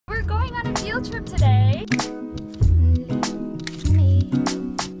field trip today. Look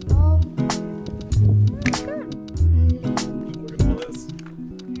at all this.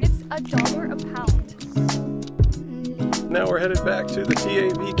 It's $1 a pound. Now we're headed back to the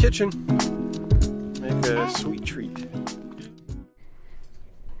TAV kitchen. Make a sweet treat.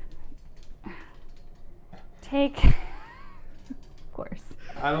 Of course.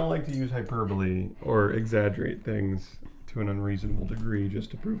 I don't like to use hyperbole or exaggerate things to an unreasonable degree just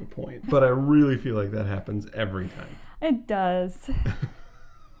to prove a point. But I really feel like that happens every time. It does.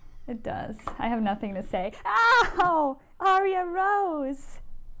 It does. I have nothing to say. Ow! Aria Rose!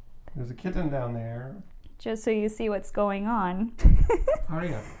 There's a kitten down there. Just so you see what's going on.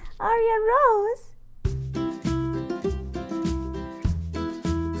 Aria. Aria Rose!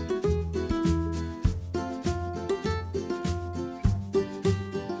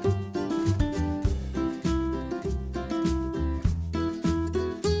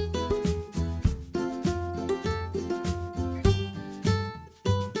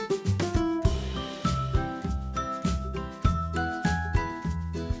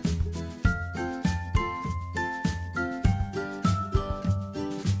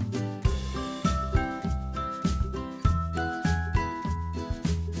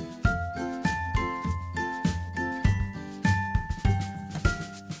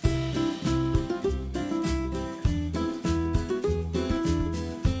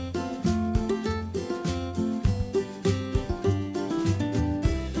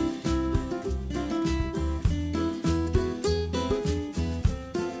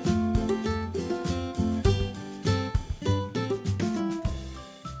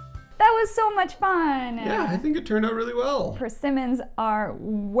 That was so much fun! Yeah, I think it turned out really well. Persimmons are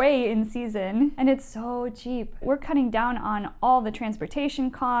way in season and it's so cheap. We're cutting down on all the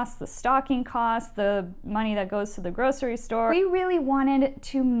transportation costs, the stocking costs, the money that goes to the grocery store. We really wanted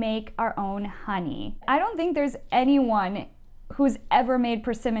to make our own honey. I don't think there's anyone who's ever made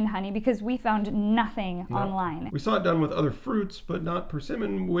persimmon honey because we found nothing online. We saw it done with other fruits, but not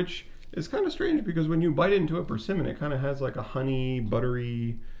persimmon, which is kind of strange because when you bite into a persimmon, it kind of has like a honey,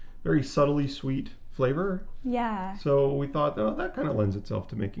 buttery, very subtly sweet flavor. Yeah. So we thought, oh, that kind of lends itself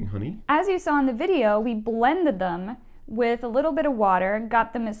to making honey. As you saw in the video, we blended them with a little bit of water,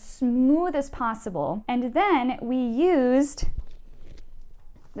 got them as smooth as possible, and then we used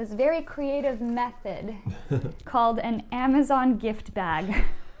this very creative method called an Amazon gift bag.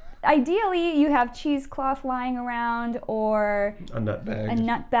 Ideally, you have cheesecloth lying around or a nut bag. A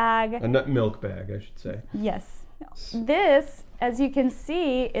nut bag. A nut milk bag, I should say. Yes. This, as you can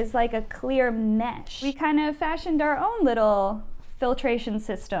see, is like a clear mesh. We kind of fashioned our own little filtration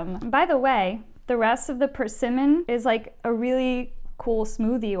system. By the way, the rest of the persimmon is like a really cool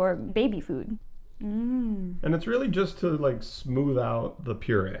smoothie or baby food. And it's really just to like smooth out the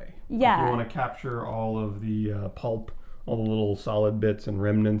puree. Yeah. Like you want to capture all of the pulp, all the little solid bits and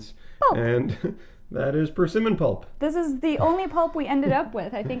remnants. Pulp. And that is persimmon pulp. This is the only pulp we ended up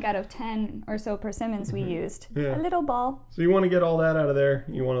with, I think, out of 10 or so persimmons we used. Yeah. A little ball. So you want to get all that out of there.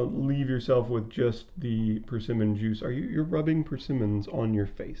 You want to leave yourself with just the persimmon juice. You're rubbing persimmons on your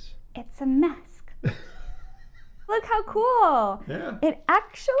face. It's a mask. Look how cool. Yeah. It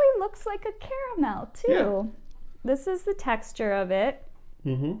actually looks like a caramel too. Yeah. This is the texture of it.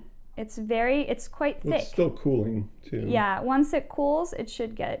 Mm-hmm. It's quite thick. It's still cooling too. Yeah, once it cools,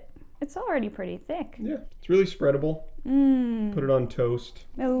 it's already pretty thick. Yeah, it's really spreadable. Put it on toast.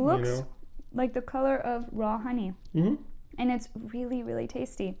 It looks like the color of raw honey. Mm-hmm. And it's really, really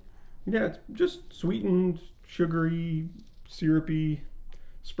tasty. Yeah, it's just sweetened, sugary, syrupy,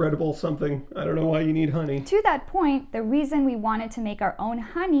 spreadable something. I don't know why you need honey. To that point, the reason we wanted to make our own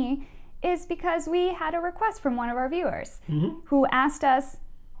honey is because we had a request from one of our viewers who asked us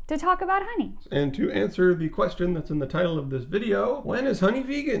to talk about honey. And to answer the question that's in the title of this video, when is honey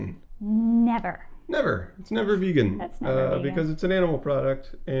vegan? Never. Never. It's never vegan. That's never vegan. Because it's an animal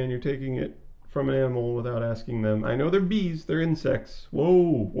product and you're taking it from an animal without asking them. I know they're bees, they're insects.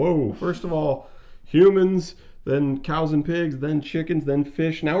 Whoa, whoa. First of all, humans, then cows and pigs, then chickens, then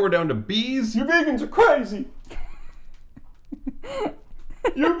fish. Now we're down to bees. You vegans are crazy.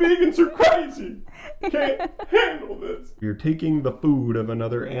 You vegans are crazy. Can't handle this. You're taking the food of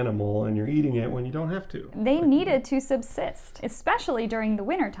another animal and you're eating it when you don't have to. They needed to subsist, especially during the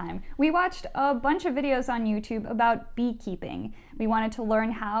winter time. We watched a bunch of videos on YouTube about beekeeping. We wanted to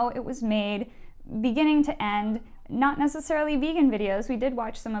learn how it was made, beginning to end, not necessarily vegan videos. We did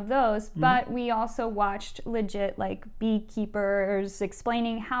watch some of those, but we also watched legit like beekeepers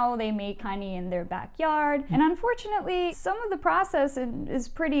explaining how they make honey in their backyard. And unfortunately, some of the process is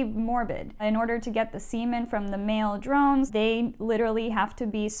pretty morbid. In order to get the semen from the male drones, they literally have to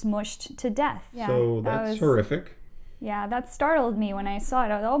be smushed to death. Yeah, so that's horrific. Yeah, that startled me when I saw it.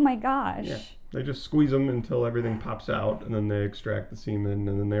 I was, oh my gosh. Yeah. They just squeeze them until everything pops out, and then they extract the semen,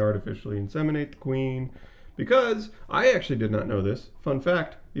 and then they artificially inseminate the queen. Because I actually did not know this. Fun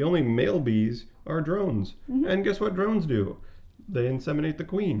fact, the only male bees are drones. And guess what drones do? They inseminate the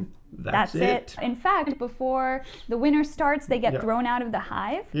queen. That's it. In fact, before the winter starts, they get thrown out of the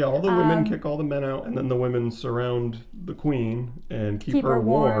hive. Yeah, all the women kick all the men out, and then the women surround the queen and keep her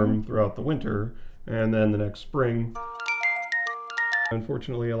warm throughout the winter. And then the next spring,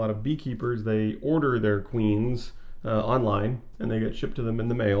 unfortunately, a lot of beekeepers, they order their queens online, and they get shipped to them in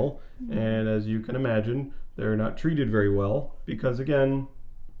the mail. And as you can imagine, they're not treated very well because, again,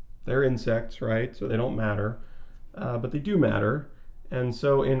 they're insects, right? So they don't matter, but they do matter. And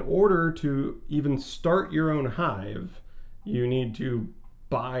so in order to even start your own hive, you need to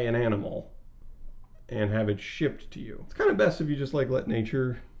buy an animal and have it shipped to you. It's kind of best if you just like let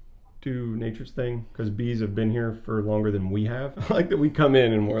nature do nature's thing, because bees have been here for longer than we have. I like that we come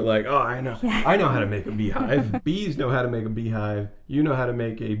in and we're like, oh, I know how to make a beehive. Bees know how to make a beehive. You know how to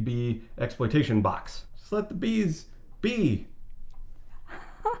make a bee exploitation box. Just let the bees be.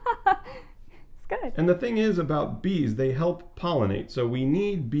 It's good. And the thing is about bees, they help pollinate. So we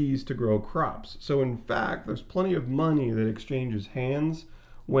need bees to grow crops. So in fact, there's plenty of money that exchanges hands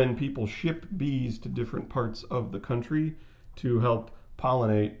when people ship bees to different parts of the country to help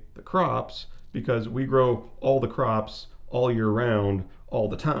pollinate the crops, because we grow all the crops all year round, all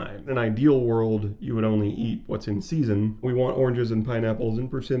the time. In an ideal world, you would only eat what's in season. We want oranges and pineapples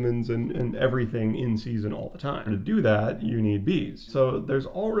and persimmons and everything in season all the time. To do that, you need bees. So there's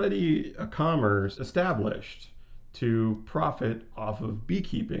already a commerce established to profit off of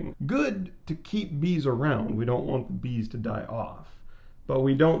beekeeping. Good to keep bees around. We don't want the bees to die off. But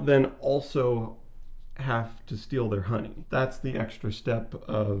we don't then also have to steal their honey. That's the extra step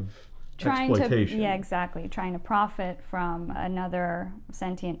of exploitation. Yeah, exactly. Trying to profit from another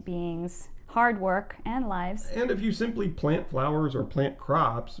sentient being's hard work and lives. And if you simply plant flowers or plant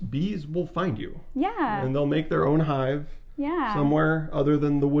crops, bees will find you. Yeah. And they'll make their own hive somewhere other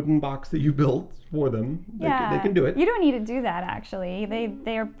than the wooden box that you built for them. They can do it. You don't need to do that, actually.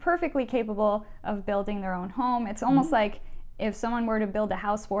 They are perfectly capable of building their own home. It's almost like if someone were to build a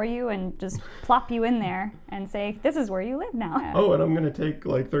house for you and just plop you in there and say, this is where you live now. Oh, and I'm going to take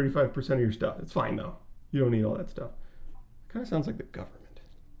like 35% of your stuff. It's fine, though. You don't need all that stuff. Kind of sounds like the government.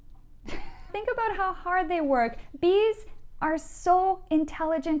 Think about how hard they work. Bees are so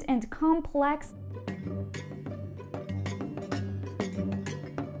intelligent and complex.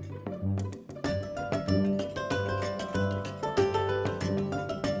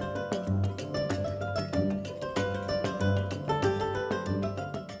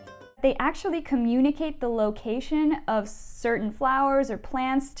 They actually communicate the location of certain flowers or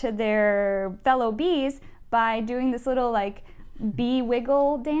plants to their fellow bees by doing this little like bee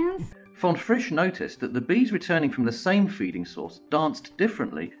wiggle dance. Von Frisch noticed that the bees returning from the same feeding source danced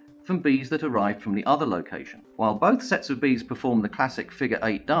differently from bees that arrived from the other location. While both sets of bees perform the classic figure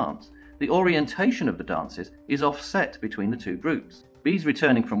 8 dance, the orientation of the dances is offset between the two groups. Bees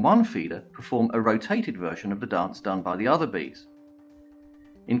returning from one feeder perform a rotated version of the dance done by the other bees.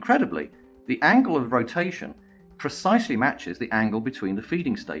 Incredibly, the angle of rotation precisely matches the angle between the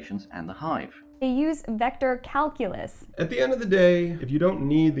feeding stations and the hive. They use vector calculus. At the end of the day, if you don't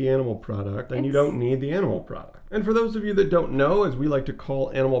need the animal product, then you don't need the animal product. And for those of you that don't know, as we like to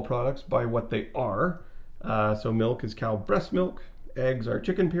call animal products by what they are, so milk is cow breast milk, eggs are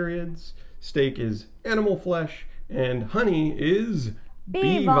chicken periods, steak is animal flesh, and honey is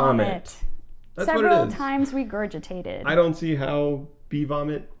bee vomit. That's Several what it is. times regurgitated. I don't see how bee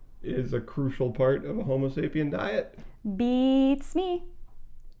vomit is a crucial part of a Homo sapien diet. Beats me.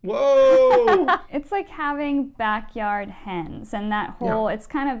 Whoa! It's like having backyard hens, and that whole, it's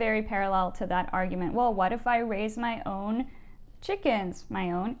kind of very parallel to that argument. Well, what if I raise my own chickens, my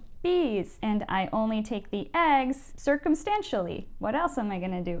own bees, and I only take the eggs circumstantially? What else am I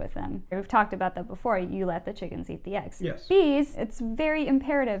going to do with them? We've talked about that before. You let the chickens eat the eggs. Yes. Bees, it's very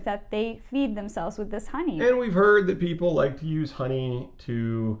imperative that they feed themselves with this honey. And we've heard that people like to use honey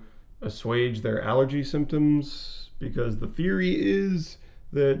to assuage their allergy symptoms, because the theory is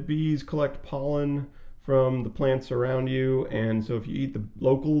that bees collect pollen from the plants around you, and so if you eat the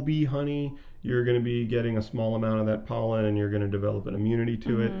local bee honey, you're going to be getting a small amount of that pollen and you're going to develop an immunity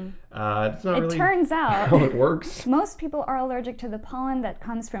to it. It's not really turns out how it works. Most people are allergic to the pollen that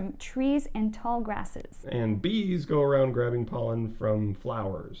comes from trees and tall grasses. And bees go around grabbing pollen from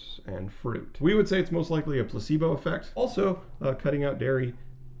flowers and fruit. We would say it's most likely a placebo effect. Also, cutting out dairy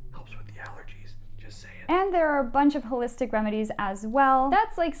helps with the allergies. Just saying. And there are a bunch of holistic remedies as well.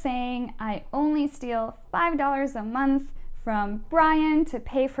 That's like saying I only steal $5 a month from Brian to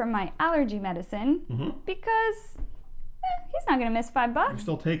pay for my allergy medicine because he's not gonna miss $5. You're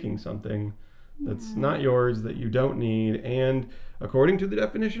still taking something that's not yours, that you don't need, and according to the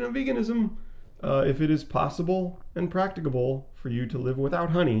definition of veganism, if it is possible and practicable for you to live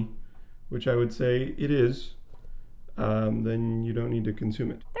without honey, which I would say it is, then you don't need to consume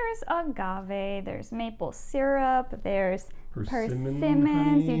it. There's agave, there's maple syrup, there's Persimmon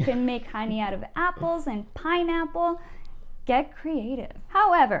persimmons. honey. You can make honey out of apples and pineapple. Get creative.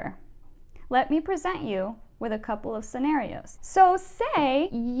 However, let me present you with a couple of scenarios. So say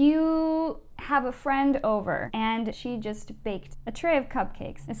you have a friend over and she just baked a tray of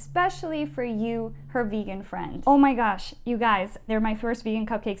cupcakes, especially for you, her vegan friend. Oh my gosh, you guys, they're my first vegan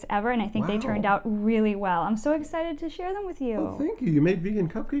cupcakes ever, and I think they turned out really well. I'm so excited to share them with you. Oh, thank you. You made vegan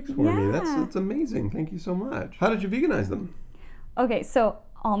cupcakes for me. That's amazing. Thank you so much. How did you veganize them? Okay, so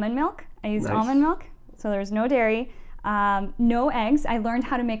almond milk. I used almond milk, so there's no dairy. No eggs. I learned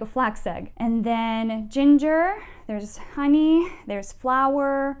how to make a flax egg. And then ginger, there's honey, there's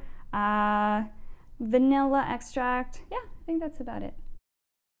flour, vanilla extract. Yeah, I think that's about it.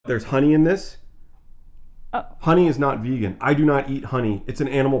 There's honey in this. Oh. Honey is not vegan. I do not eat honey. It's an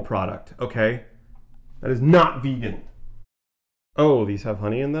animal product, okay? That is not vegan. Oh, these have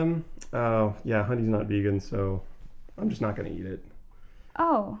honey in them? Oh, yeah, honey's not vegan, so I'm just not going to eat it.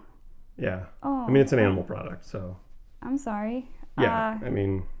 Oh. Yeah. Oh. I mean, it's an animal product, so. I'm sorry. Yeah, I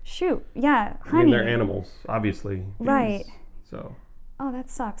mean. Shoot, yeah, honey. I mean, they're animals, obviously. Bees, right. So. Oh,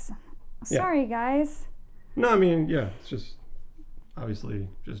 that sucks. Sorry, guys. No, I mean, yeah, it's just, obviously,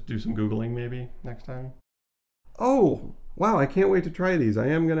 just do some Googling maybe next time. Oh, wow, I can't wait to try these.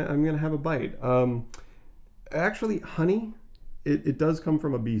 I'm gonna have a bite. Actually, honey, it does come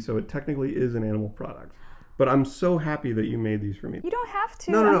from a bee, so it technically is an animal product. But I'm so happy that you made these for me. You don't have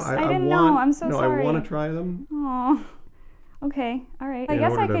to. No. I didn't know. I'm so sorry. No, I want to try them. Oh, okay. All right. I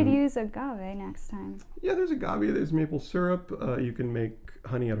guess I could use agave next time. Yeah, there's agave. There's maple syrup. You can make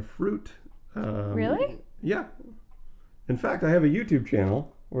honey out of fruit. Really? Yeah. In fact, I have a YouTube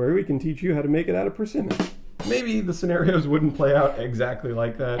channel where we can teach you how to make it out of persimmon. Maybe the scenarios wouldn't play out exactly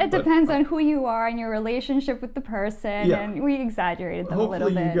like that. It depends on who you are and your relationship with the person, and we exaggerated them a little bit.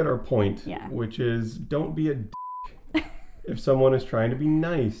 Hopefully you get our point, which is don't be a dick if someone is trying to be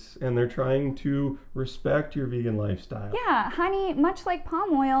nice and they're trying to respect your vegan lifestyle. Yeah, honey, much like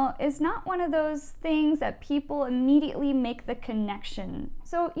palm oil, is not one of those things that people immediately make the connection.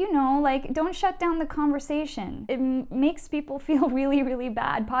 So, you know, like, don't shut down the conversation. It makes people feel really, really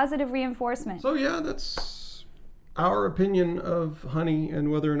bad. Positive reinforcement. So yeah, that's our opinion of honey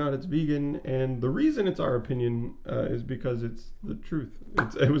and whether or not it's vegan, and the reason it's our opinion is because it's the truth.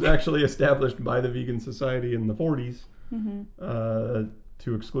 It was actually established by the Vegan Society in the 40s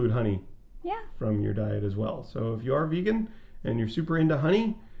to exclude honey from your diet as well. So if you are vegan and you're super into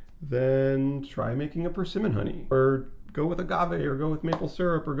honey, then try making a persimmon honey, or go with agave, or go with maple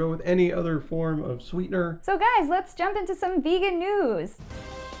syrup, or go with any other form of sweetener. So guys, let's jump into some vegan news.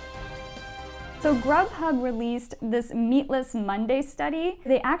 So Grubhub released this Meatless Monday study.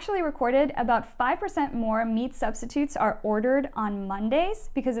 They actually recorded about 5% more meat substitutes are ordered on Mondays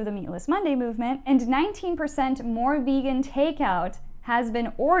because of the Meatless Monday movement, and 19% more vegan takeout has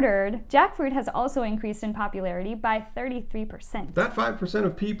been ordered. Jackfruit has also increased in popularity by 33%. That 5%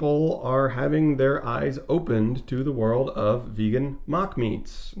 of people are having their eyes opened to the world of vegan mock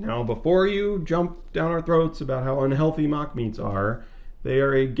meats. Now, before you jump down our throats about how unhealthy mock meats are, they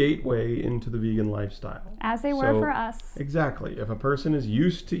are a gateway into the vegan lifestyle. As they were for us. Exactly. If a person is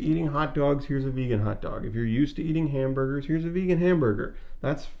used to eating hot dogs, here's a vegan hot dog. If you're used to eating hamburgers, here's a vegan hamburger.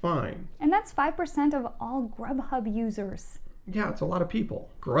 That's fine. And that's 5% of all Grubhub users. Yeah, it's a lot of people.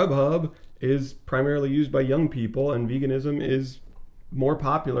 Grubhub is primarily used by young people, and veganism is more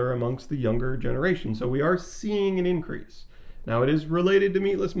popular amongst the younger generation. So we are seeing an increase. Now, it is related to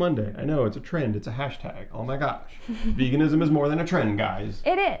Meatless Monday. I know, it's a trend, it's a hashtag. Oh my gosh. Veganism is more than a trend, guys.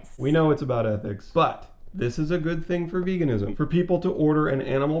 It is. We know it's about ethics, but this is a good thing for veganism. For people to order an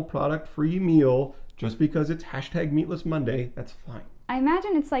animal product-free meal just because it's hashtag Meatless Monday, that's fine. I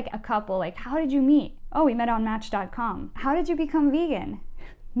imagine it's like a couple, like, how did you meet? Oh, we met on Match.com. How did you become vegan?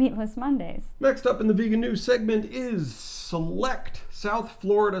 Meatless Mondays. Next up in the vegan news segment is select South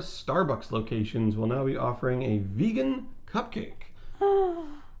Florida Starbucks locations will now be offering a vegan cupcake.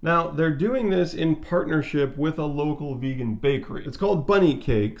 Now, they're doing this in partnership with a local vegan bakery. It's called Bunny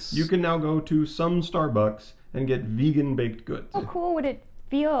Cakes. You can now go to some Starbucks and get vegan baked goods. How cool would it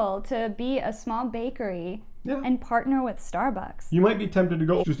feel to be a small bakery and partner with Starbucks? You might be tempted to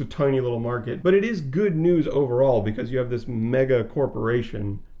go just a tiny little market, but it is good news overall because you have this mega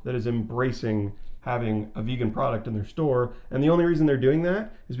corporation that is embracing having a vegan product in their store, and the only reason they're doing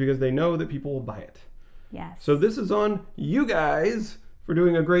that is because they know that people will buy it. Yes. So this is on you guys for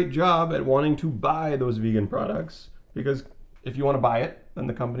doing a great job at wanting to buy those vegan products, because if you want to buy it, then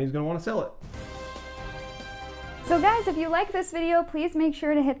the company's going to want to sell it. So guys, if you like this video, please make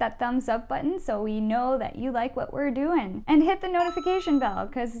sure to hit that thumbs up button so we know that you like what we're doing. And hit the notification bell,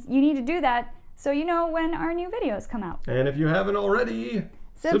 because you need to do that so you know when our new videos come out. And if you haven't already,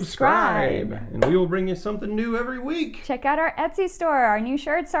 subscribe. And we will bring you something new every week. Check out our Etsy store. Our new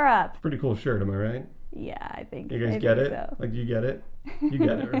shirts are up. Pretty cool shirt, am I right? Yeah, I think. You guys get it? So. Like, you get it? You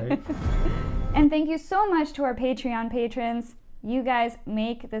get it, right? And thank you so much to our Patreon patrons. You guys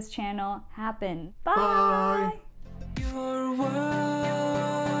make this channel happen. Bye. Bye. You're worth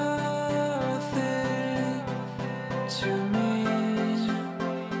it to me.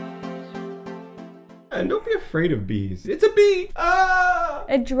 And don't be afraid of bees. It's a bee! Ah!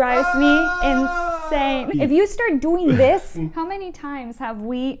 It drives me insane. If you start doing this, how many times have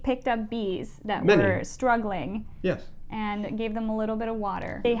we picked up bees that were struggling? Yes. And gave them a little bit of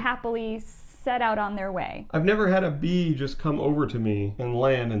water? They happily set out on their way. I've never had a bee just come over to me and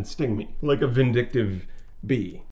land and sting me like a vindictive bee.